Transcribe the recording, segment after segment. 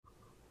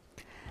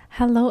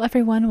Hello,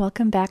 everyone.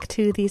 Welcome back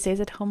to the Stays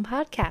at Home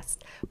podcast,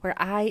 where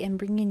I am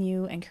bringing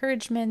you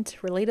encouragement,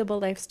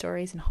 relatable life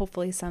stories, and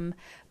hopefully some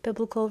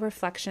biblical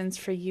reflections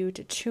for you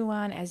to chew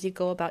on as you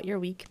go about your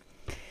week.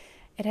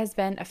 It has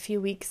been a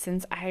few weeks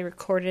since I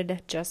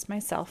recorded just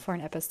myself for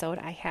an episode.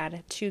 I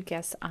had two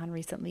guests on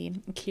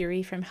recently,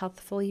 Kiri from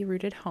Healthfully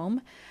Rooted Home,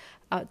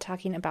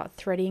 talking about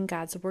threading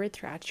God's Word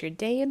throughout your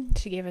day.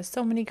 She gave us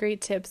so many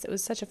great tips. It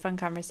was such a fun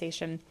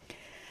conversation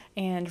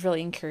and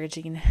really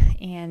encouraging.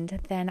 And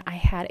then I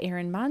had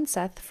Erin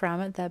Monseth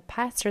from the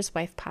Pastor's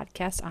Wife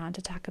podcast on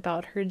to talk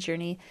about her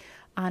journey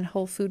on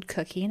whole food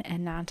cooking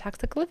and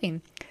non-toxic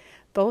living.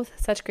 Both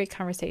such great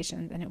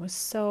conversations, and it was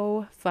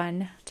so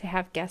fun to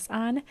have guests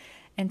on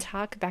and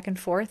talk back and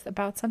forth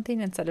about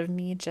something instead of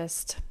me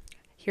just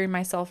hearing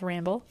myself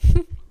ramble.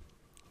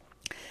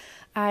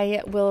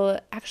 I will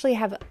actually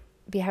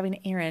be having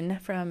Erin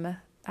from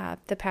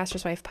the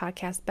Pastor's Wife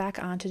podcast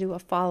back on to do a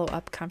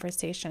follow-up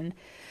conversation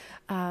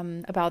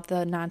about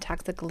the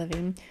non-toxic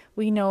living.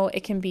 We know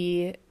it can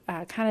be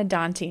kind of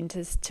daunting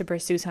to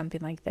pursue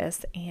something like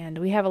this, and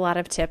we have a lot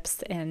of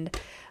tips and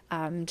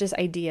just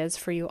ideas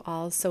for you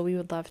all. So we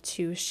would love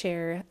to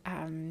share,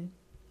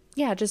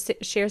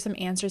 share some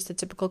answers to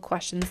typical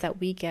questions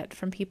that we get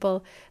from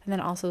people, and then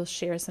also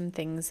share some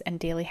things and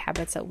daily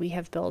habits that we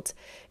have built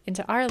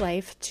into our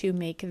life to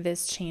make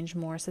this change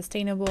more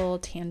sustainable,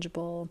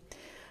 tangible,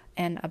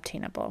 and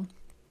obtainable.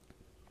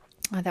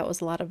 That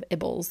was a lot of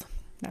ibbles.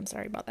 I'm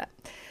sorry about that.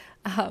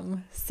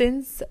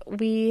 Since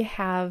we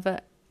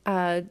have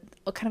kind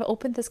of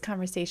opened this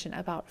conversation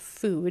about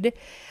food,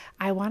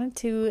 I wanted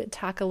to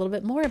talk a little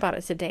bit more about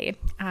it today.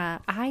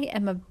 I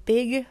am a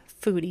big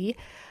foodie.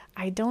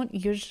 I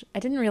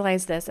didn't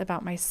realize this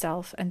about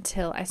myself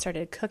until I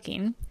started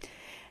cooking.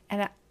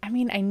 And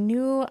I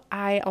knew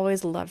I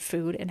always loved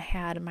food and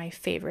had my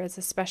favorites,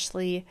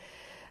 especially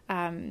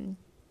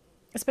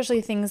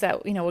things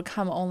that, would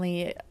come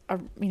only,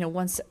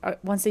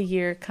 once a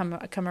year, come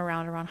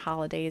around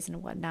holidays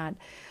and whatnot.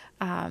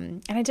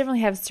 And I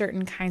definitely have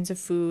certain kinds of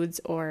foods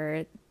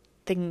or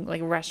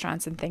like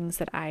restaurants and things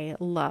that I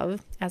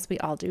love, as we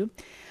all do.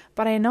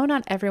 But I know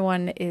not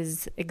everyone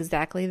is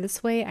exactly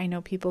this way. I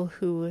know people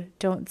who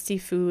don't see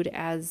food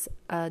as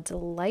a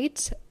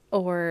delight,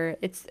 or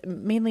it's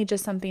mainly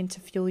just something to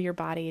fuel your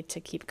body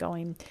to keep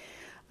going.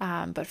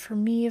 But for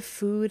me,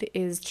 food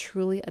is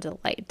truly a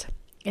delight.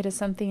 It is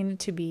something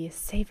to be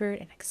savored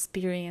and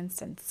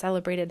experienced and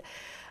celebrated.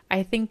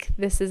 I think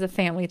this is a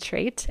family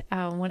trait.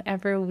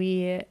 Whenever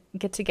we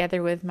get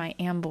together with my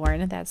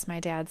Amborn, that's my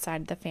dad's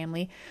side of the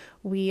family,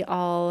 we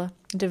all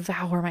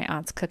devour my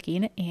aunt's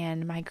cooking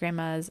and my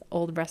grandma's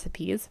old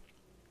recipes.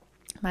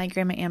 My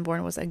grandma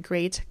Amborn was a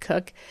great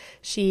cook.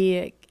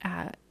 She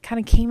kind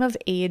of came of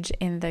age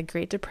in the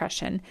Great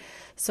Depression,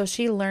 so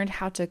she learned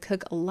how to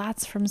cook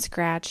lots from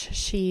scratch.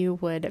 She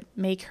would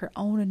make her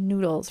own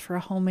noodles for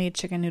a homemade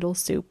chicken noodle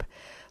soup,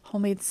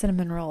 homemade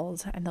cinnamon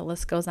rolls, and the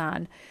list goes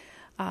on.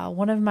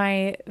 One of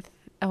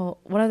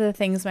the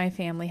things my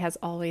family has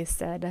always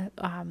said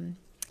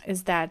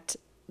is that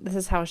this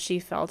is how she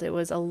felt. It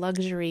was a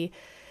luxury.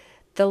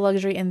 The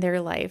luxury in their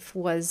life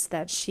was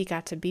that she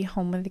got to be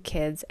home with the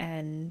kids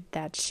and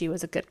that she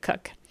was a good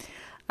cook.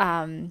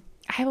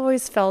 I've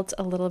always felt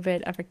a little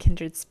bit of a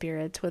kindred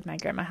spirit with my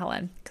grandma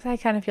Helen, because I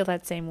kind of feel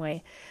that same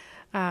way.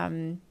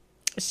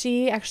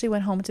 She actually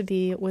went home to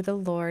be with the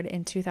Lord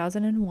in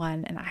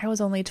 2001, and I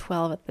was only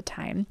 12 at the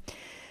time.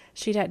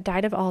 She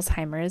died of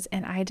Alzheimer's,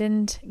 and I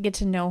didn't get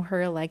to know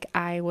her like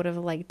I would have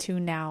liked to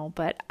now,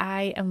 but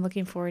I am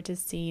looking forward to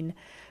seeing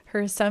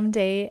her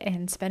someday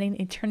and spending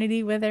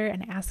eternity with her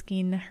and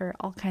asking her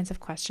all kinds of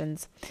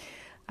questions.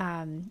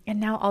 And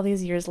now all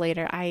these years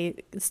later, I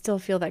still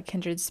feel that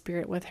kindred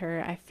spirit with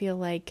her. I feel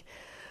like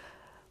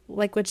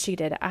what she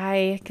did,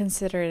 I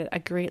consider it a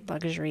great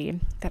luxury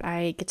that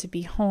I get to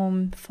be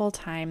home full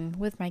time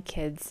with my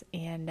kids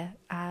and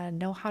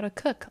know how to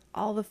cook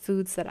all the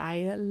foods that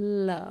I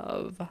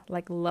love,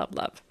 like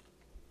love.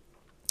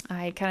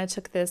 I kind of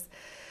took this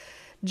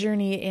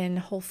journey in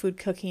whole food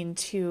cooking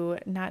to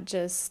not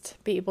just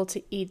be able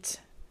to eat,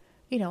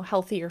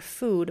 healthier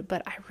food,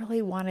 but I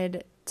really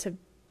wanted to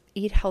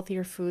eat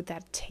healthier food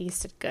that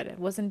tasted good. It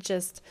wasn't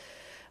just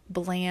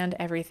bland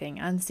everything,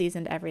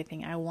 unseasoned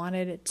everything. I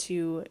wanted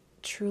to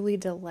truly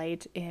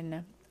delight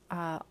in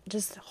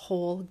just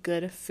whole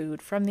good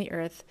food from the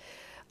earth,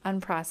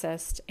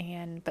 unprocessed,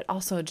 but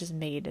also just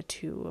made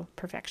to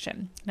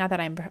perfection. Not that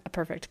I'm a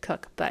perfect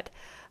cook, but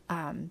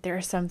there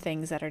are some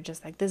things that are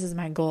just like, this is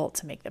my goal,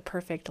 to make the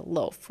perfect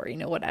loaf or,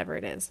 whatever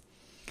it is.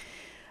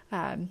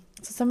 So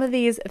some of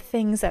these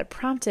things that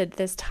prompted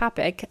this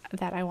topic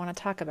that I want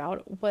to talk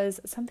about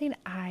was something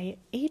I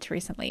ate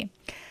recently.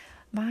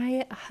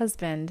 My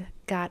husband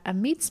got a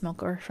meat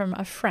smoker from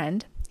a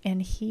friend,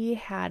 and he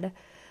had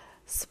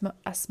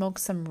smoked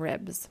some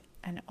ribs.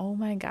 And oh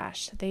my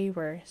gosh, they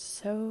were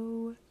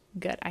so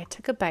good. I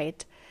took a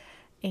bite,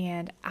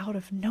 and out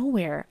of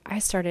nowhere, I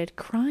started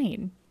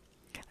crying.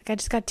 Like I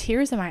just got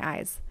tears in my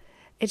eyes.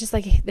 It's just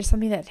like there's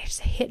something that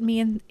just hit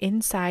me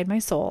inside my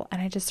soul,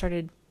 and I just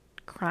started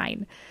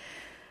crying.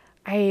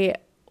 I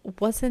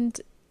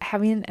wasn't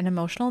having an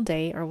emotional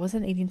day or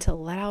wasn't needing to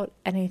let out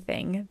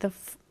anything.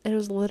 It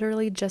was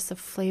literally just the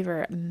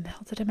flavor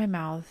melted in my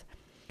mouth.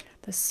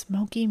 The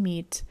smoky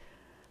meat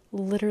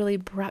literally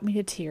brought me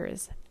to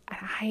tears.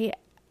 I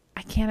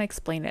can't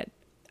explain it.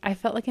 I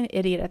felt like an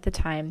idiot at the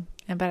time,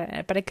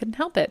 but I couldn't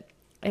help it.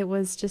 It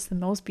was just the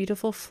most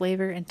beautiful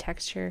flavor and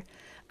texture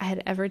I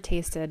had ever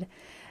tasted,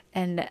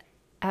 and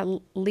at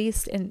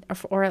least in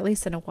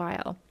a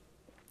while.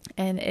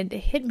 And it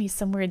hit me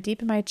somewhere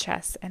deep in my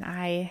chest, and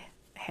I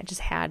had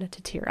just had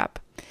to tear up.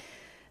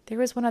 There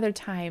was one other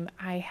time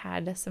I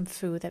had some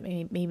food that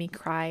made me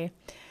cry,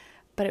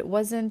 but it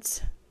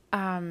wasn't,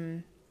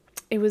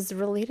 it was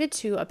related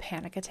to a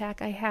panic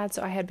attack I had.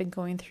 So I had been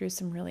going through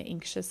some really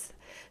anxious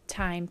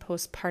time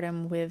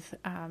postpartum with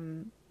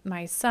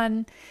my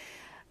son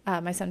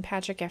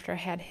Patrick, after I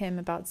had him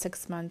about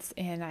 6 months,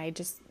 and I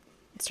just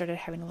started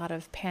having a lot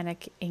of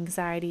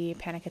anxiety,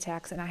 panic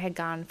attacks, and I had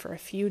gone for a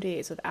few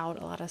days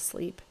without a lot of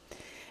sleep.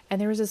 And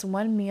there was this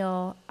one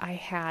meal I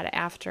had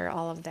after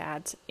all of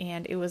that,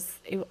 and it was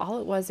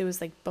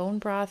like bone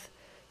broth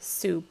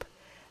soup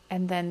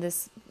and then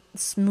this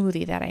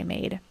smoothie that I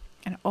made.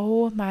 And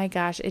oh my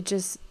gosh, it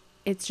just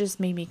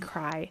made me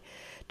cry.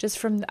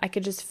 I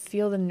could just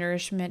feel the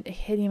nourishment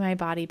hitting my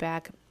body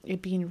back,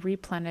 it being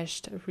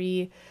replenished,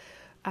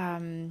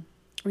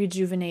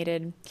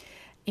 rejuvenated.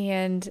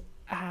 And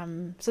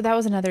so that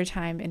was another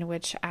time in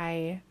which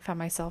I found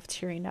myself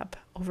tearing up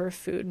over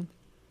food.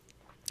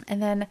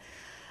 And then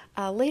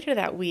later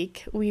that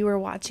week, we were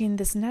watching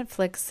this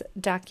Netflix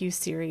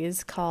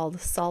docu-series called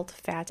Salt,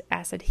 Fat,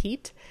 Acid,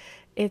 Heat.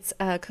 It's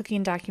a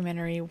cooking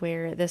documentary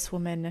where this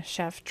woman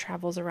chef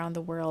travels around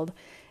the world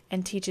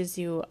and teaches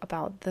you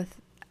about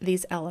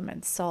these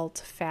elements,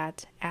 salt,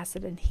 fat,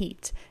 acid, and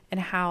heat, and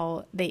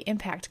how they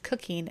impact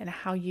cooking, and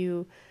how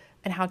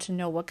to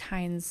know what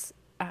kinds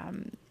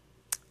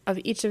of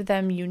each of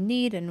them you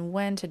need and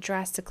when to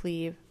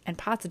drastically and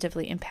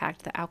positively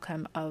impact the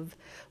outcome of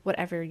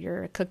whatever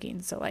you're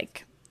cooking. So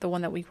like the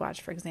one that we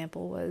watched, for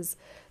example, was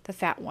the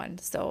fat one.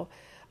 So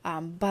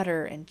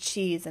butter and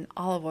cheese and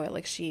olive oil.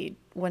 Like she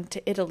went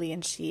to Italy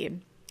and she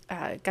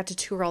got to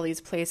tour all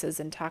these places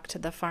and talk to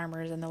the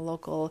farmers and the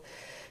local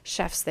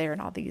chefs there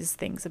and all these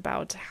things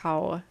about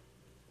how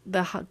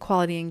the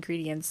quality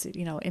ingredients,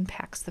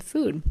 impacts the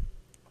food.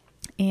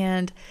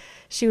 And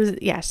she was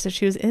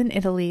in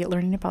Italy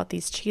learning about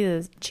these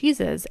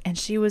cheeses, and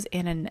she was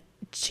in a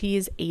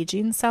cheese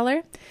aging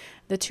cellar.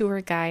 The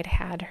tour guide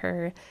had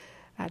her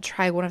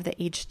try one of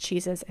the aged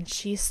cheeses, and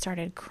she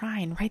started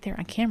crying right there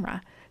on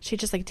camera. She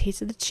just like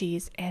tasted the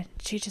cheese and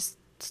she just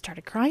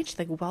started crying. She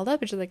like welled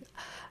up and she's like,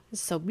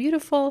 it's so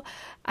beautiful.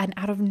 And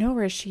out of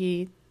nowhere,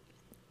 she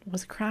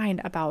was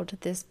crying about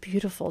this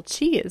beautiful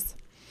cheese.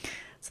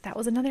 So that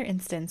was another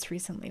instance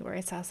recently where I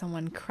saw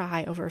someone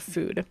cry over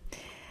food.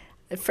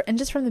 And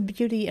just from the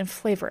beauty and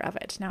flavor of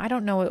it. Now, I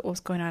don't know what was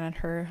going on in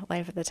her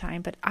life at the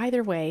time, but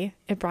either way,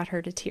 it brought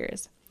her to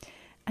tears.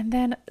 And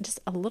then just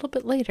a little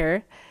bit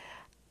later,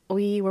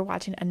 we were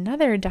watching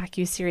another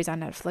docu-series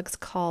on Netflix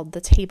called The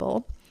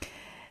Table.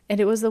 And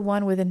it was the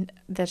one with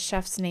the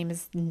chef's name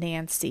is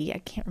Nancy. I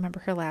can't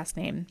remember her last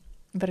name,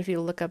 but if you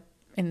look up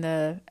in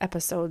the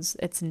episodes,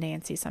 it's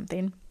Nancy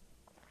something.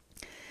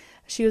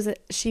 She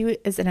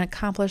is an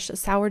accomplished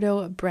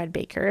sourdough bread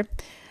baker,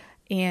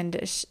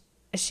 and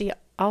she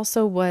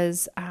also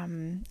was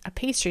a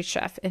pastry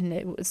chef, and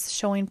it was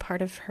showing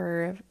part of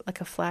her, like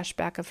a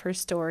flashback of her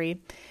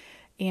story.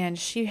 And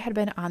she had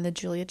been on the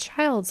Julia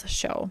Childs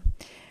show.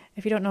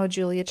 If you don't know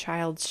Julia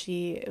Childs,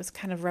 she was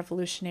kind of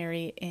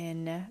revolutionary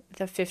in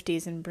the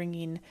 50s in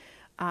bringing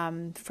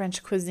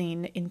French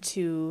cuisine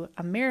into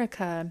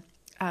America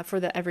for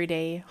the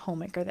everyday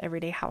homemaker, the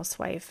everyday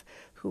housewife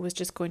who was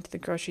just going to the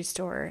grocery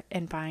store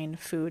and buying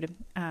food,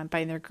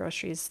 buying their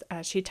groceries.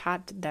 She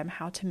taught them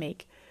how to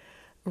make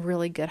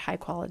really good, high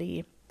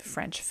quality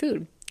French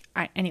food.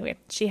 Anyway,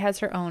 she had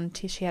her own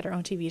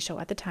TV show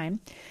at the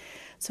time.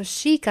 So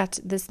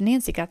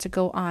Nancy got to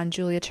go on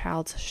Julia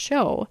Child's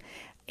show,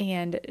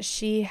 and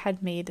she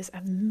had made this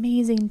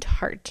amazing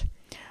tart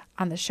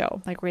on the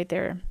show, like right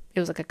there. It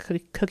was like a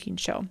cooking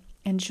show,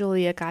 and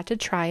Julia got to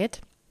try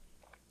it.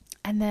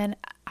 And then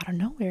out of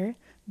nowhere,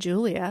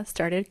 Julia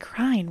started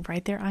crying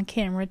right there on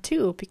camera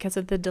too, because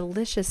of the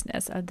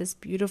deliciousness of this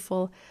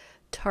beautiful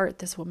tart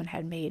this woman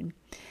had made.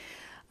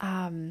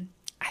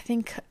 I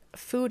think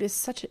food is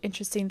such an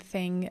interesting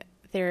thing.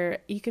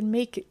 You can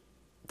make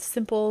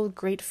simple,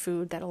 great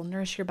food that'll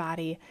nourish your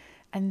body.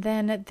 And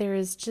then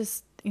there's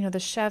just, the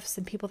chefs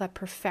and people that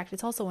perfect.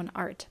 It's also an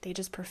art. They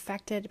just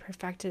perfect it.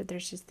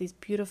 There's just these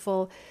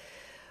beautiful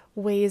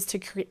ways to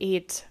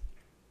create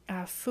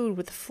food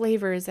with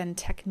flavors and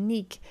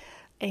technique.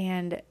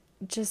 And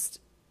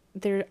just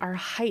there are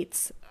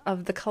heights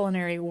of the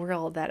culinary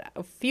world that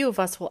a few of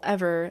us will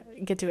ever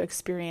get to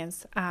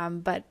experience,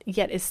 but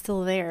yet is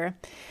still there,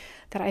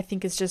 that I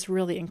think is just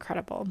really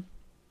incredible.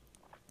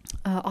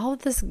 All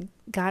of this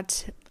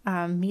got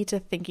me to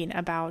thinking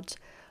about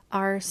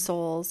our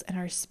souls and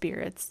our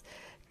spirits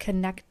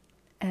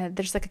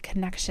there's like a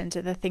connection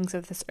to the things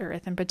of this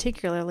earth, and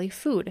particularly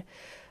food.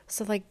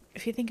 So like,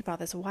 if you think about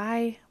this,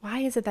 why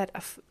is it that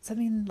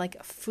something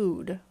like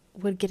food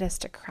would get us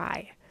to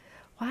cry?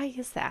 Why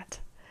is that?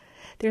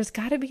 There's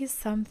got to be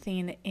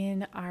something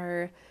in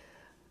our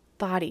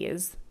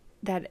bodies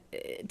that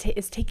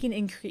is taking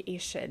in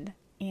creation,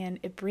 and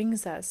it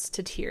brings us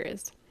to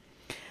tears.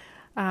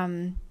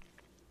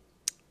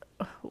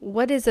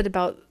 What is it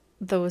about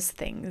those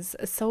things,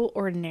 so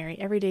ordinary,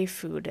 everyday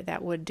food,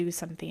 that would do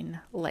something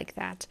like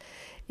that?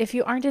 If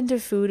you aren't into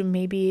food,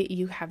 maybe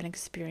you have an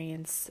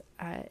experience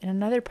in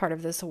another part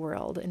of this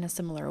world in a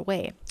similar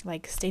way,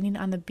 like standing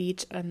on the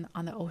beach and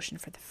on the ocean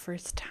for the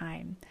first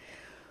time,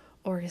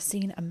 or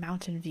seeing a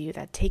mountain view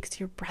that takes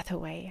your breath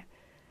away,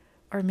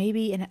 or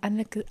maybe an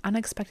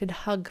unexpected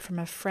hug from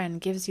a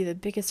friend gives you the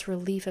biggest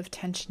relief of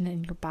tension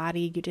in your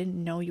body you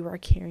didn't know you were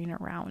carrying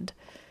around.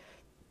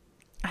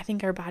 I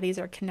think our bodies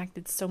are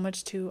connected so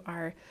much to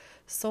our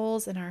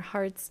souls and our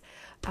hearts,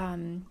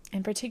 and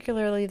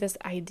particularly this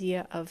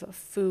idea of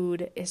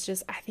food is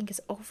just, I think,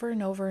 is over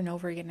and over and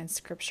over again in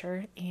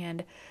Scripture.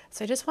 And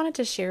so I just wanted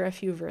to share a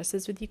few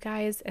verses with you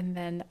guys, and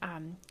then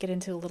get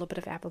into a little bit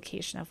of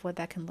application of what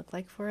that can look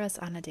like for us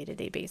on a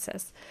day-to-day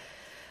basis.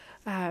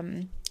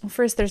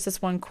 First, there's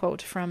this one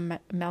quote from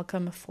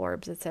Malcolm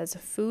Forbes. It says,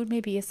 "Food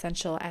may be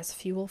essential as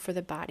fuel for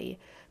the body,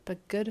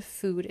 but good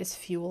food is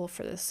fuel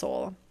for the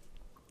soul."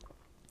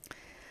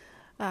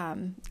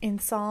 In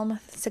Psalm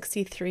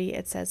 63,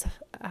 it says,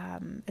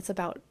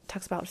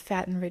 talks about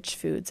fat and rich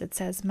foods. It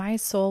says, "My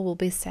soul will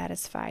be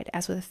satisfied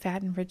as with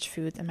fat and rich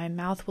foods, and my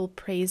mouth will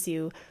praise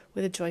you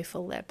with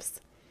joyful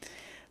lips."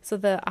 So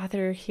the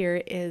author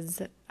here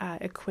is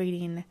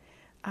equating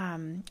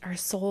our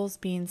souls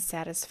being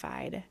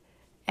satisfied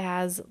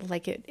as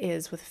like it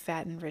is with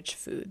fat and rich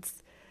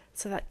foods.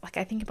 So that, like,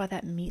 I think about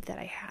that meat that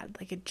I had,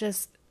 like it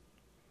just,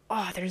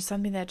 there's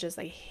something that just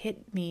like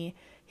hit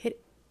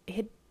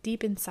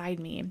deep inside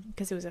me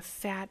because it was a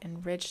fat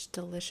and rich,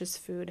 delicious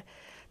food.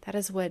 That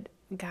is what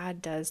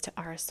God does to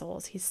our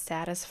souls. He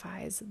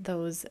satisfies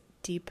those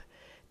deep,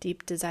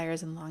 deep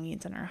desires and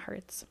longings in our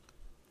hearts.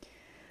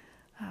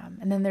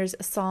 And then there's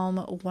Psalm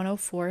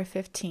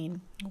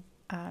 104:15.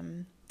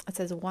 It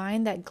says,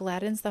 "Wine that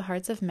gladdens the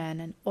hearts of men,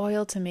 and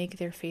oil to make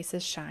their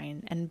faces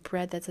shine, and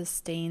bread that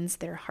sustains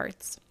their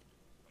hearts."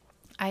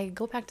 I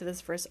go back to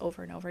this verse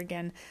over and over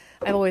again.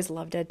 I've always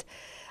loved it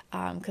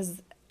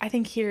because I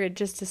think here it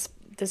just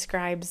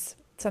describes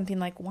something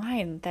like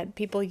wine that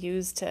people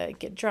use to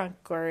get drunk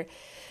or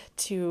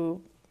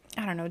to,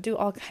 I don't know, do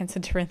all kinds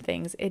of different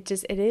things. It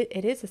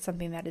is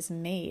something that is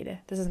made.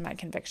 This is my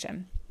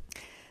conviction.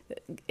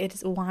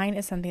 Wine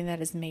is something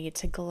that is made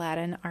to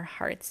gladden our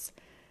hearts.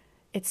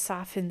 It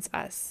softens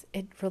us.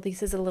 It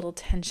releases a little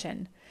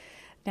tension.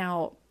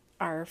 Now,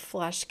 our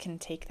flesh can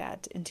take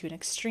that into an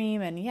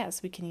extreme, and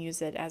yes, we can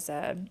use it as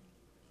a,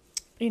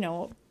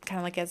 kind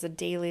of like as a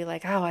daily,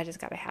 like, I just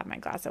got to have my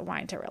glass of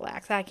wine to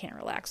relax. I can't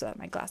relax without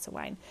my glass of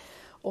wine.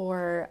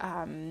 Or,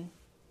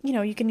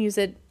 you can use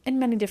it in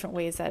many different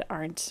ways that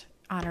aren't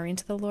honoring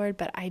to the Lord,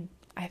 but I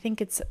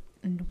think it's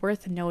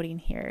worth noting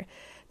here.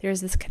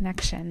 There's this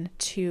connection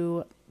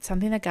to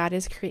something that God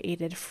has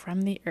created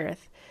from the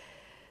earth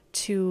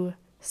to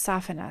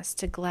soften us,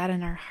 to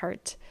gladden our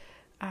heart,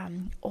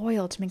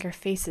 oil to make our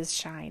faces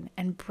shine,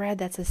 and bread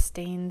that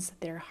sustains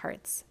their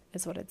hearts,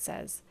 is what it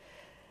says.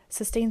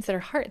 Sustains their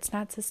hearts,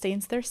 not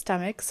sustains their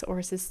stomachs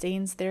or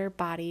sustains their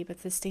body, but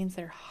sustains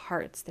their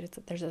hearts.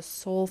 There's a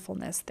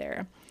soulfulness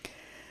there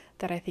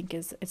that I think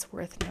it's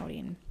worth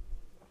noting.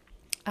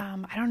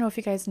 I don't know if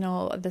you guys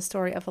know the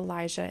story of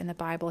Elijah in the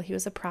Bible. He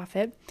was a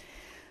prophet.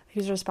 He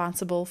was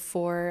responsible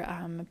for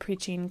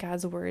preaching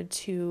God's word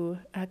to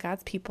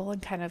God's people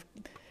and kind of,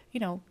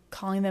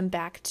 calling them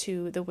back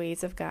to the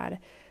ways of God.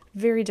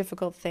 Very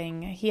difficult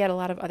thing. He had a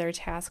lot of other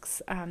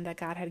tasks that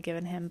God had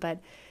given him, but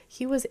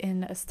he was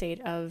in a state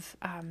of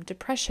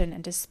depression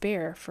and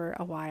despair for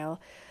a while.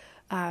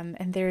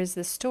 And there is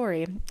this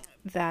story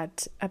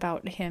that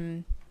about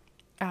him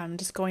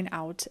just going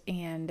out,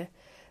 and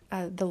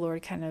the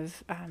Lord kind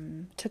of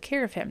took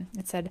care of him.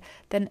 It said,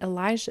 then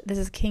Elijah, this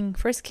is 1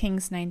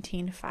 Kings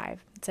 19:5.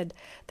 It said,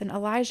 then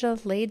Elijah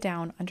lay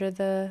down under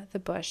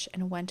the bush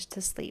and went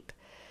to sleep.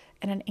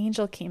 And an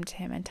angel came to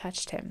him and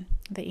touched him.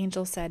 The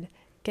angel said,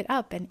 get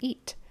up and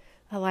eat.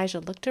 Elijah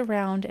looked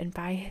around, and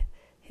by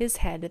his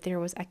head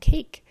there was a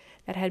cake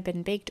that had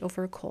been baked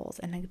over coals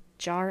and a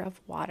jar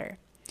of water.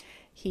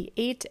 He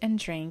ate and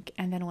drank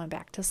and then went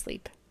back to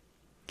sleep.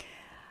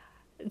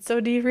 So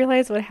do you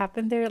realize what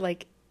happened there?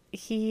 Like,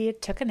 he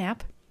took a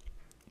nap.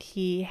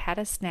 He had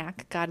a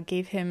snack. God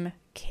gave him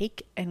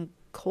cake and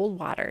cold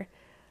water,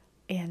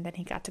 and then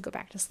he got to go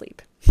back to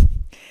sleep.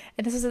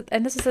 And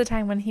this is a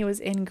time when he was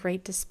in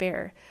great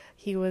despair.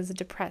 He was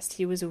depressed.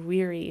 He was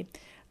weary.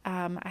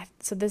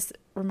 So this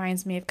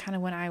reminds me of kind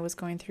of when I was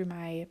going through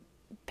my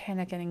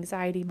panic and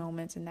anxiety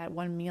moments, and that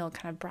one meal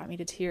kind of brought me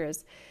to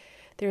tears.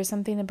 There is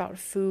something about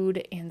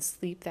food and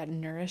sleep that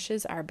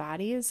nourishes our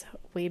bodies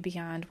way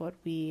beyond what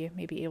we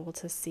may be able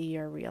to see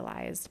or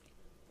realize.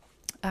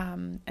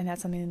 And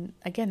that's something,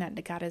 again,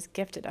 that God has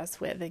gifted us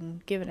with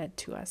and given it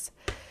to us.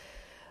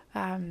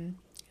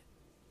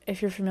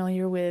 If you're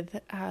familiar with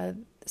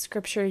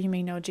scripture, you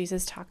may know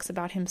Jesus talks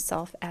about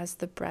himself as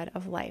the bread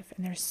of life.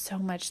 And there's so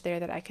much there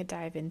that I could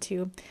dive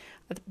into.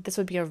 This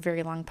would be a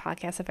very long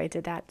podcast if I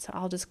did that. So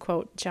I'll just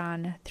quote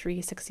John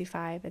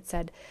 3:65. It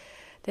said,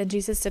 "Then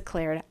Jesus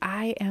declared,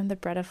 'I am the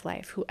bread of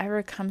life.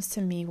 Whoever comes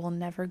to me will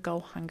never go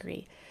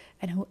hungry,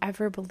 and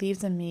whoever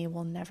believes in me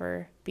will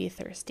never be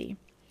thirsty.'"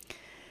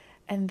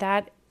 And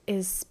that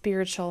is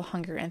spiritual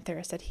hunger and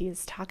thirst that he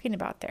is talking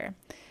about there.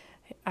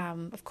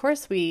 Of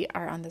course, we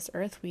are on this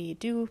earth. We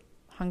do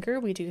hunger,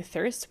 we do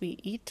thirst, we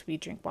eat, we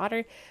drink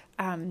water.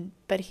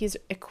 But he's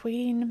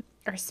equating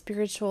our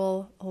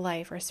spiritual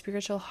life, our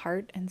spiritual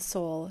heart and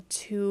soul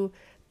to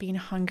being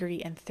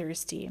hungry and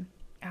thirsty.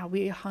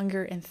 We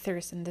hunger and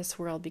thirst in this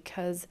world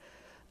because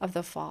of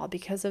the fall,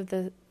 because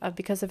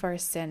of our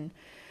sin.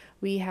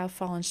 We have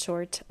fallen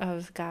short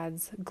of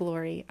God's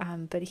glory.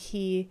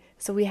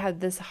 So we have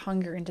this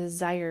hunger and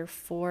desire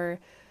for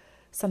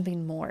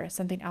something more,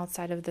 something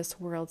outside of this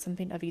world,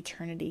 something of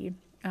eternity,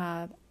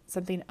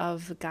 something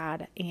of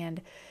God.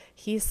 And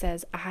he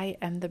says, "I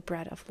am the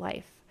bread of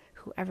life.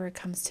 Whoever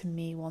comes to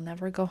me will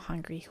never go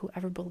hungry.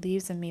 Whoever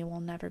believes in me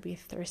will never be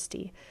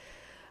thirsty."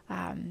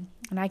 And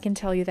I can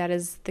tell you that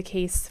is the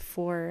case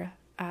for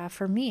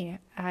me.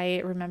 I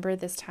remember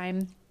this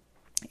time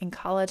in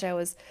college,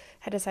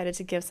 had decided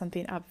to give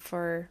something up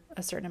for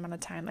a certain amount of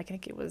time. Like, I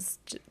think it was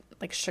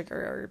like sugar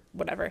or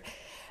whatever.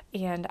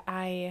 And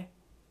I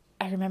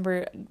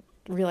remember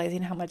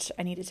realizing how much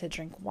I needed to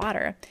drink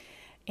water.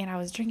 And I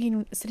was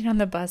sitting on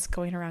the bus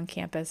going around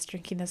campus,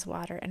 drinking this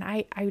water. And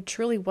I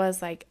truly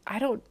was like, I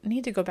don't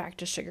need to go back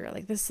to sugar.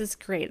 Like, this is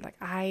great. Like,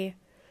 I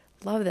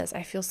love this.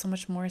 I feel so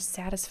much more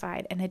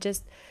satisfied. And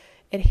it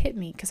hit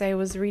me because I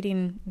was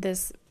reading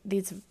these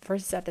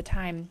verses at the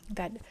time,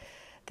 that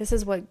this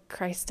is what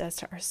Christ does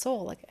to our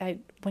soul. Like,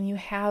 when you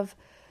have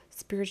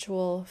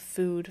spiritual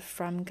food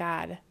from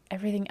God,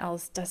 everything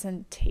else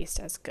doesn't taste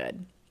as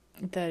good.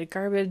 The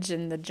garbage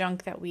and the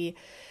junk that we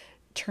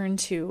turn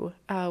to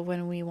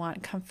when we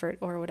want comfort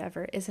or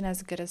whatever isn't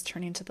as good as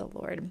turning to the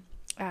Lord.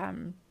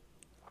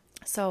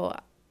 So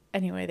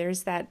anyway,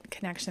 there's that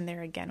connection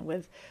there again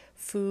with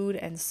food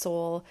and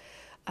soul.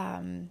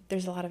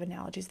 There's a lot of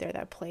analogies there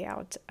that play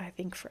out, I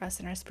think, for us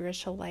in our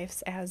spiritual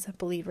lives as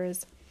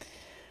believers.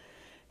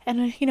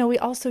 And, we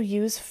also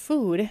use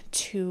food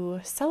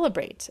to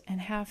celebrate and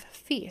have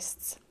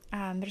feasts.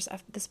 There's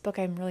this book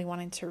I'm really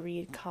wanting to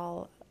read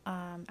called,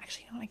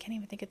 actually, I can't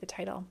even think of the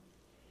title.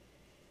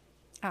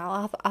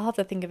 I'll have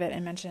to think of it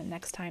and mention it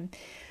next time.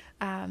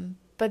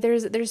 But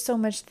there's so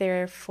much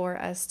there for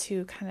us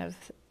to kind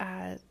of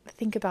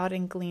think about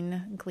and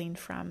glean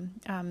from,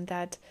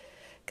 that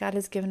God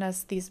has given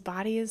us these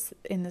bodies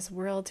in this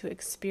world to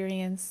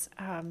experience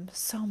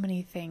so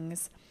many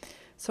things,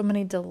 so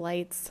many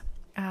delights,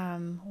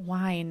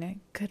 wine,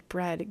 good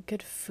bread,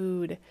 good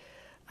food,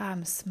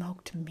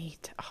 smoked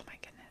meat. Oh my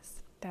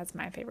goodness, that's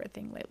my favorite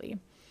thing lately.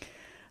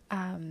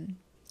 And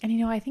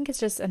I think it's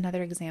just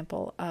another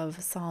example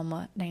of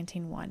Psalm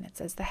 19:1. It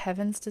says, "The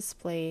heavens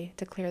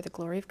declare the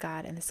glory of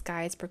God, and the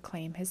skies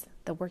proclaim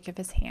the work of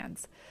his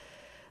hands."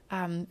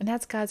 And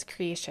that's God's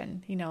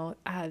creation,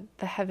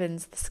 the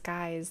heavens, the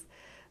skies.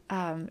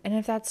 And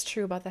if that's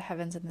true about the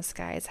heavens and the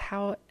skies,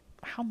 how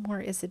more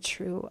is it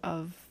true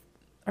of,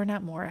 or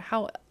not more,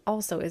 how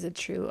also is it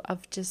true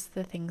of just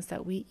the things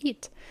that we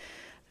eat,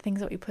 the things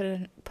that we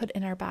put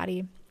in our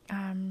body,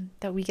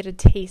 that we get a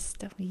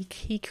taste.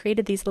 He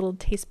created these little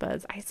taste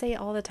buds. I say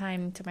all the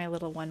time to my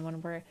little one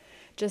when we're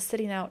just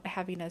sitting out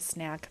having a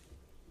snack,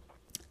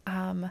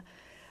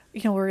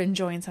 we're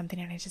enjoying something,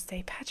 and I just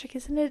say, "Patrick,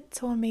 isn't it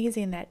so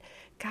amazing that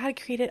God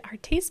created our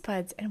taste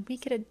buds and we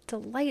get a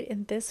delight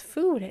in this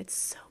food? It's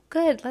so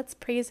good. Let's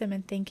praise him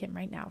and thank him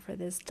right now for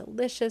this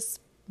delicious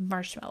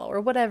marshmallow," or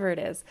whatever it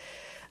is.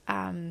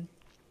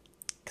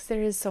 Because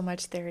there is so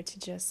much there to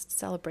just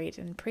celebrate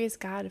and praise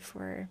God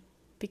for,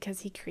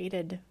 because he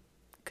created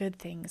good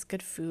things,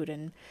 good food,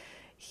 and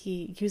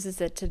he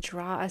uses it to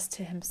draw us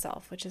to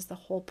himself, which is the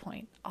whole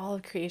point. All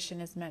of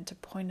creation is meant to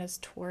point us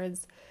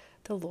towards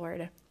the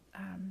Lord.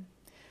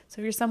 So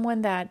if you're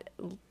someone that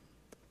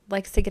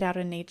likes to get out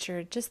in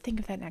nature, just think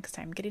of that next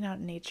time, getting out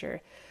in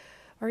nature.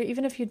 Or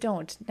even if you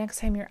don't, next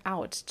time you're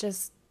out,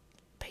 just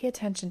pay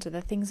attention to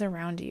the things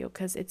around you,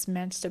 because it's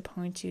meant to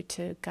point you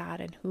to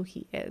God and who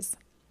he is.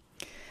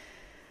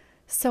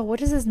 So what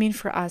does this mean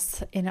for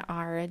us in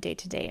our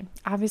day-to-day?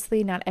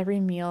 Obviously, not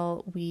every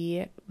meal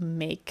we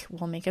make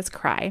will make us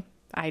cry.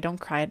 I don't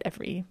cry at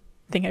everything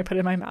I put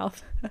in my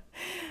mouth.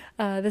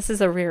 This is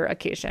a rare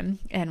occasion,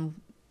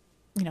 and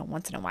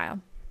once in a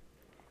while.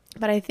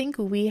 But I think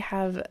we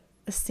have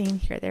seen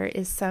here there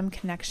is some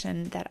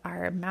connection that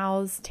our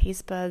mouths,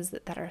 taste buds,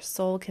 that our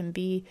soul can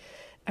be,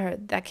 or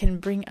that can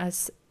bring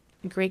us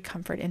great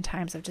comfort in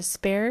times of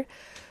despair,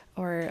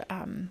 or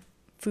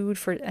food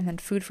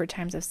for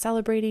times of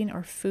celebrating,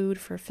 or food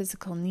for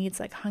physical needs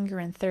like hunger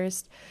and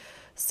thirst.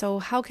 So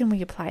how can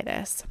we apply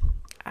this?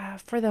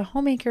 for the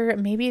homemaker,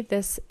 maybe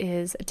this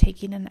is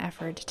taking an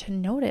effort to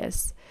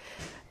notice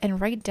and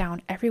write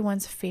down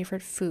everyone's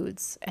favorite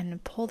foods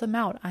and pull them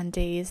out on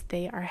days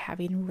they are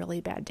having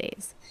really bad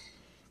days.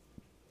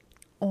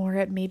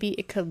 Or maybe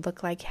it could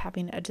look like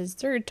having a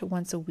dessert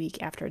once a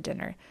week after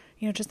dinner.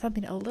 Just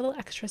something a little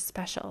extra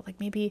special. Like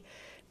maybe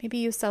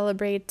you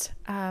celebrate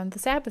the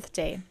Sabbath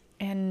day,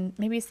 and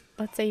maybe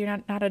let's say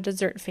you're not a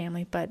dessert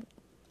family, but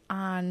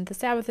on the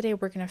Sabbath day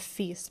we're going to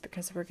feast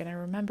because we're going to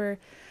remember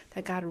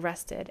that God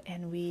rested,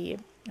 and we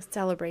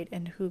celebrate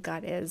in who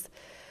God is.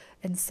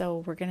 And so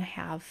we're going to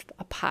have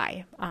a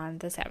pie on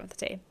the Sabbath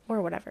day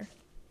or whatever.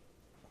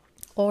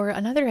 Or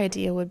another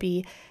idea would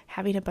be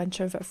having a bunch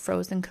of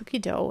frozen cookie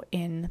dough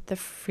in the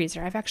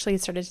freezer. I've actually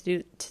started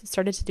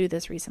to do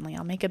this recently.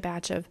 I'll make a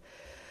batch of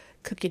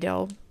cookie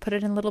dough, put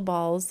it in little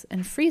balls,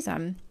 and freeze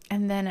them,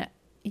 and then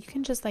you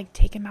can just like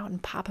take them out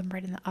and pop them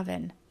right in the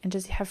oven and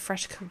just have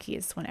fresh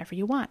cookies whenever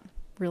you want.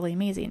 Really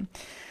amazing.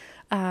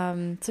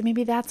 So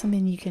maybe that's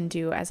something you can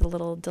do as a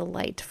little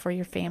delight for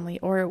your family,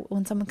 or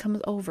when someone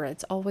comes over,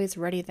 it's always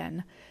ready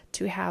then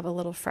to have a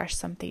little fresh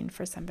something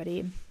for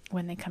somebody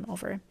when they come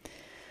over.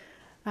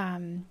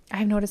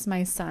 I've noticed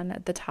my son,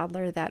 the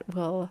toddler, that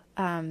will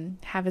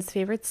have his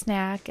favorite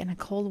snack and a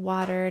cold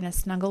water and a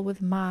snuggle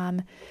with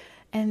mom.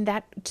 And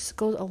that just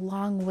goes a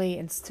long way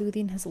in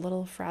soothing his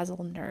little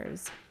frazzled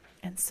nerves.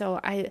 And so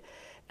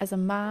as a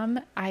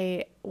mom,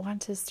 I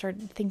want to start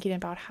thinking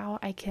about how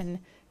I can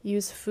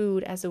use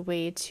food as a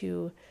way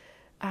to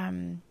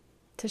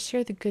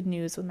share the good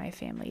news with my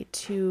family,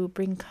 to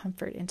bring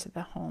comfort into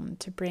the home,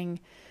 to bring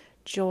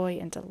joy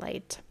and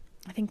delight.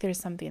 I think there's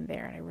something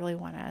there, and I really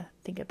want to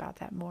think about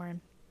that more.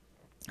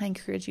 I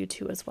encourage you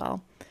to as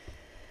well.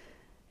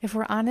 If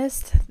we're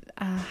honest,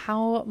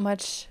 how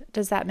much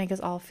does that make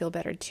us all feel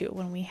better too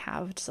when we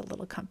have just a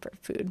little comfort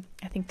food?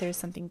 I think there's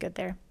something good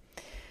there.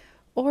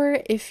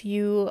 Or if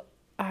you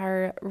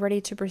are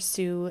ready to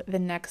pursue the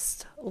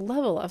next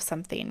level of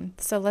something.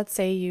 So let's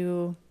say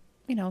you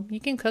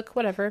can cook,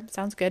 whatever,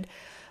 sounds good.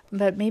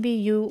 But maybe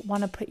you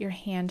want to put your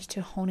hand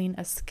to honing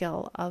a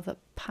skill of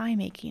pie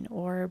making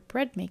or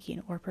bread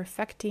making, or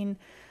perfecting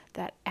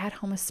that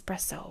at-home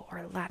espresso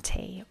or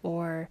latte,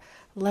 or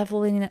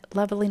leveling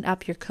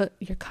up your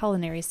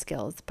culinary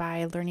skills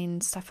by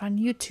learning stuff on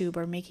YouTube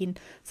or making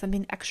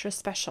something extra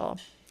special.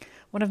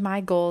 One of my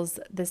goals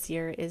this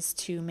year is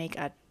to make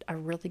a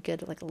really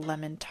good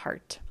lemon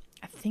tart.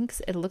 I think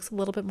it looks a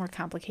little bit more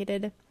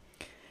complicated.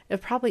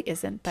 It probably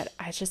isn't, but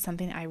it's just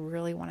something I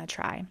really want to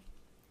try.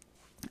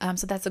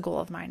 So that's a goal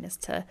of mine, is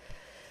to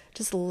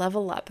just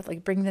level up,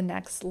 bring the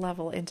next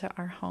level into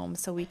our home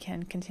so we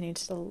can continue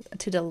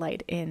to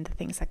delight in the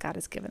things that God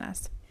has given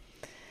us.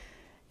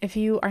 If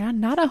you are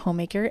not a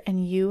homemaker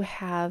and you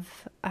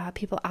have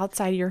people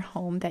outside your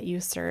home that you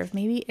serve,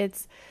 maybe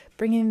it's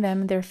bringing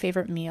them their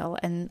favorite meal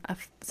and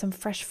some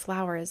fresh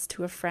flowers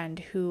to a friend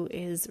who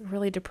is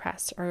really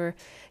depressed, or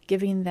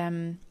giving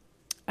them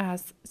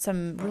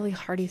some really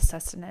hearty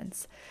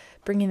sustenance,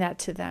 bringing that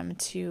to them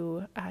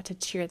to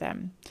cheer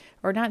them,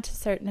 or not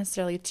to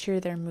necessarily cheer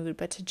their mood,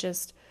 but to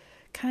just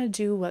kind of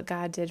do what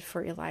God did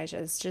for Elijah,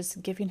 is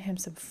just giving him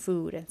some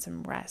food and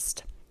some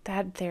rest.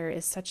 That there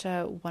is such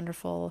a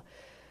wonderful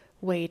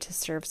way to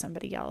serve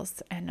somebody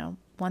else, and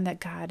one that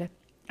God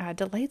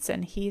delights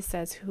in. He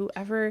says,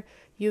 whoever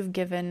you've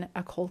given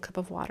a cold cup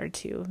of water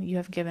to, you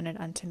have given it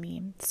unto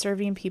me.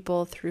 Serving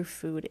people through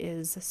food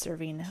is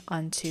serving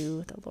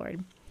unto the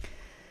Lord.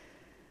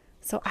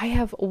 So I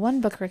have one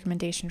book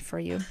recommendation for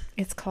you.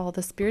 It's called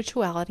The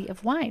Spirituality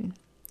of Wine.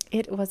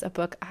 It was a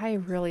book I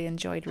really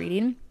enjoyed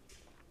reading.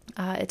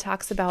 It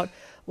talks about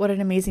what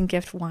an amazing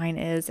gift wine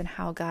is, and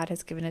how God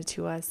has given it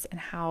to us, and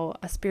how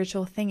a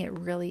spiritual thing it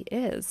really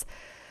is.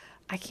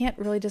 I can't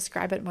really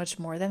describe it much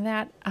more than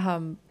that,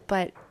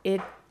 but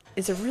it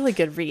is a really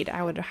good read.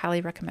 I would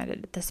highly recommend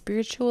it. The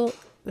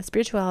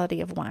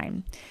Spirituality of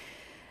Wine.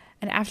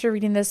 And after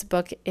reading this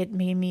book, it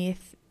made me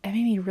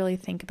really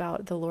think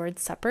about the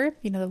Lord's Supper.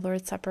 The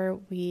Lord's Supper,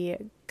 we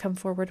come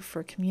forward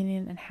for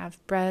communion and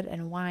have bread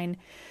and wine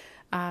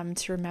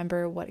to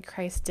remember what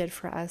Christ did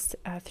for us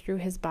through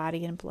his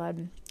body and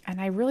blood. And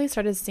I really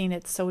started seeing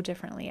it so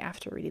differently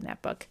after reading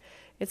that book.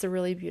 It's a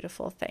really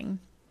beautiful thing.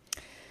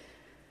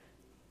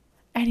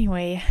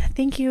 Anyway,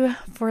 thank you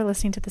for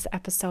listening to this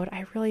episode.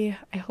 I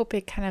hope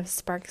it kind of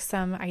sparks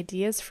some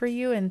ideas for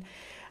you. And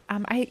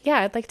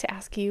I'd like to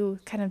ask you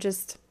kind of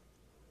just,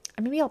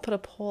 maybe I'll put a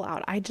poll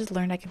out. I just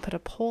learned I can put a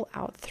poll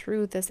out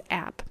through this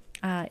app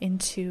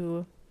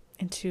into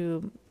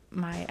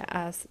my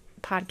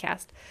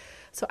podcast.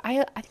 So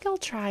I think I'll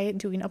try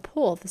doing a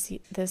poll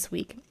this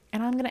week,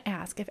 and I'm going to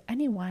ask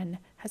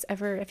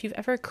if you've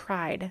ever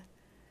cried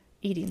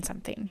eating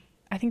something.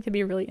 I think that'd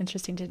be really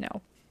interesting to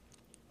know.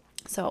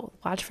 So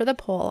watch for the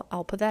poll.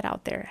 I'll put that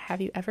out there. Have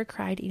you ever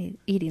cried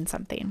eating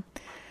something?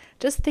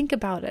 Just think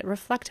about it.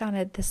 Reflect on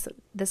it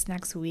this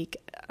next week.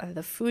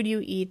 The food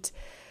you eat,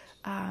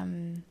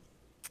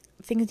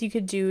 things you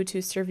could do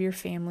to serve your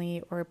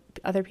family or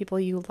other people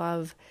you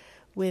love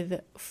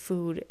with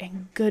food,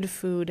 and good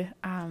food,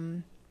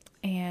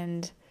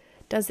 and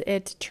Does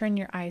it turn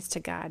your eyes to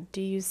God?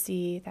 Do you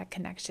see that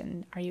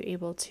connection? Are you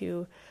able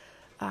to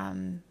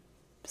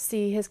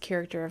see his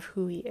character of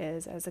who he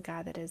is as a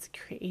God that is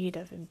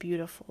creative and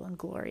beautiful and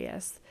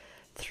glorious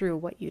through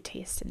what you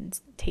taste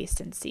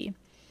and see?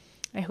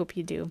 I hope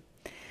you do.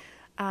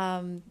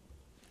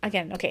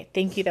 Again, okay,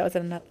 thank you. That was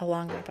a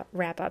long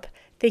wrap up.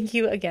 Thank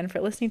you again for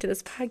listening to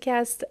this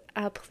podcast.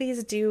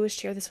 Please do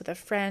share this with a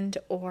friend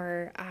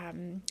or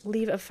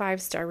leave a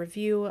 5-star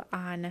review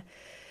on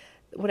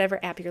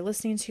whatever app you're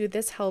listening to.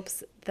 This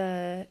helps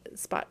this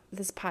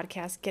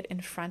podcast get in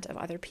front of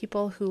other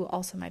people who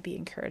also might be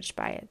encouraged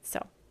by it.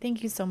 So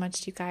thank you so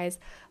much, you guys.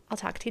 I'll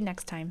talk to you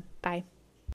next time. Bye.